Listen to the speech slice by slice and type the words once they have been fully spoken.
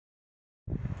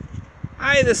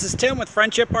Hi, this is Tim with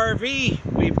Friendship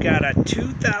RV. We've got a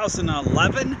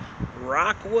 2011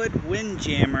 Rockwood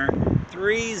Windjammer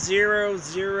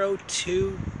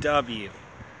 3002W.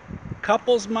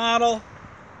 Couples model.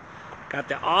 Got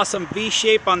the awesome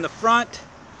V-shape on the front.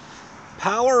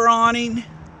 Power awning.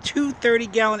 Two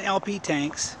 30-gallon LP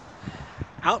tanks.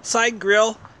 Outside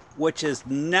grill, which has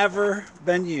never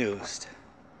been used.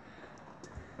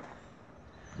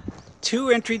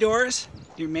 Two entry doors.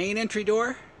 Your main entry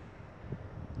door.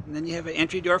 And then you have an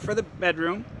entry door for the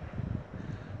bedroom.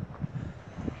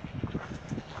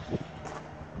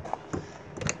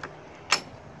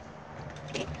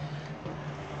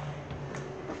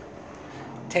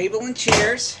 Table and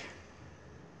chairs.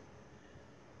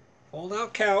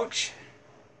 Fold-out couch.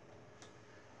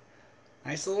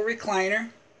 Nice little recliner.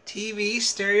 TV,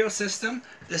 stereo system.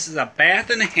 This is a bath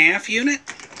and a half unit.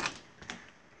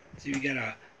 So you got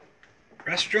a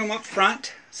restroom up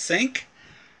front, sink,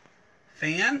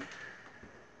 fan,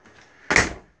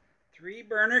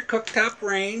 3-burner cooktop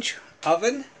range,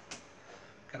 oven,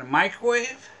 got a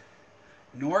microwave,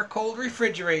 nor cold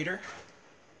refrigerator,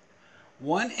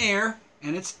 one air,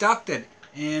 and it's ducted.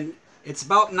 And it's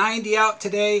about 90 out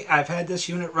today. I've had this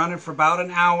unit running for about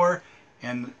an hour,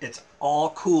 and it's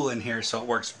all cool in here, so it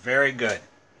works very good.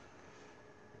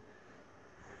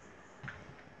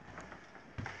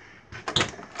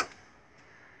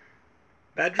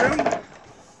 Bedroom.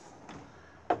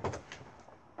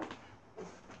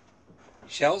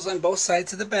 Shelves on both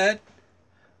sides of the bed.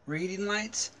 Reading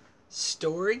lights.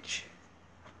 Storage.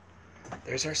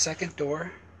 There's our second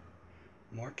door.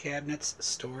 More cabinets,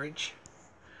 storage.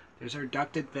 There's our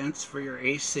ducted vents for your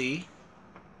AC.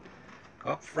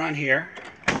 Go up front here.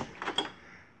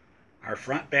 Our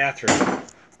front bathroom.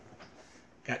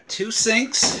 Got two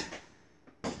sinks.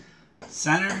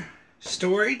 Center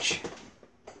storage.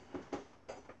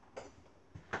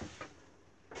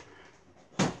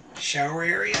 Shower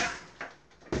area.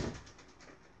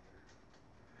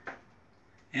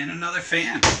 And another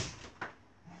fan.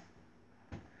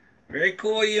 Very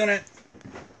cool unit.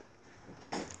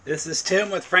 This is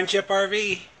Tim with Friendship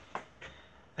RV.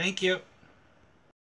 Thank you.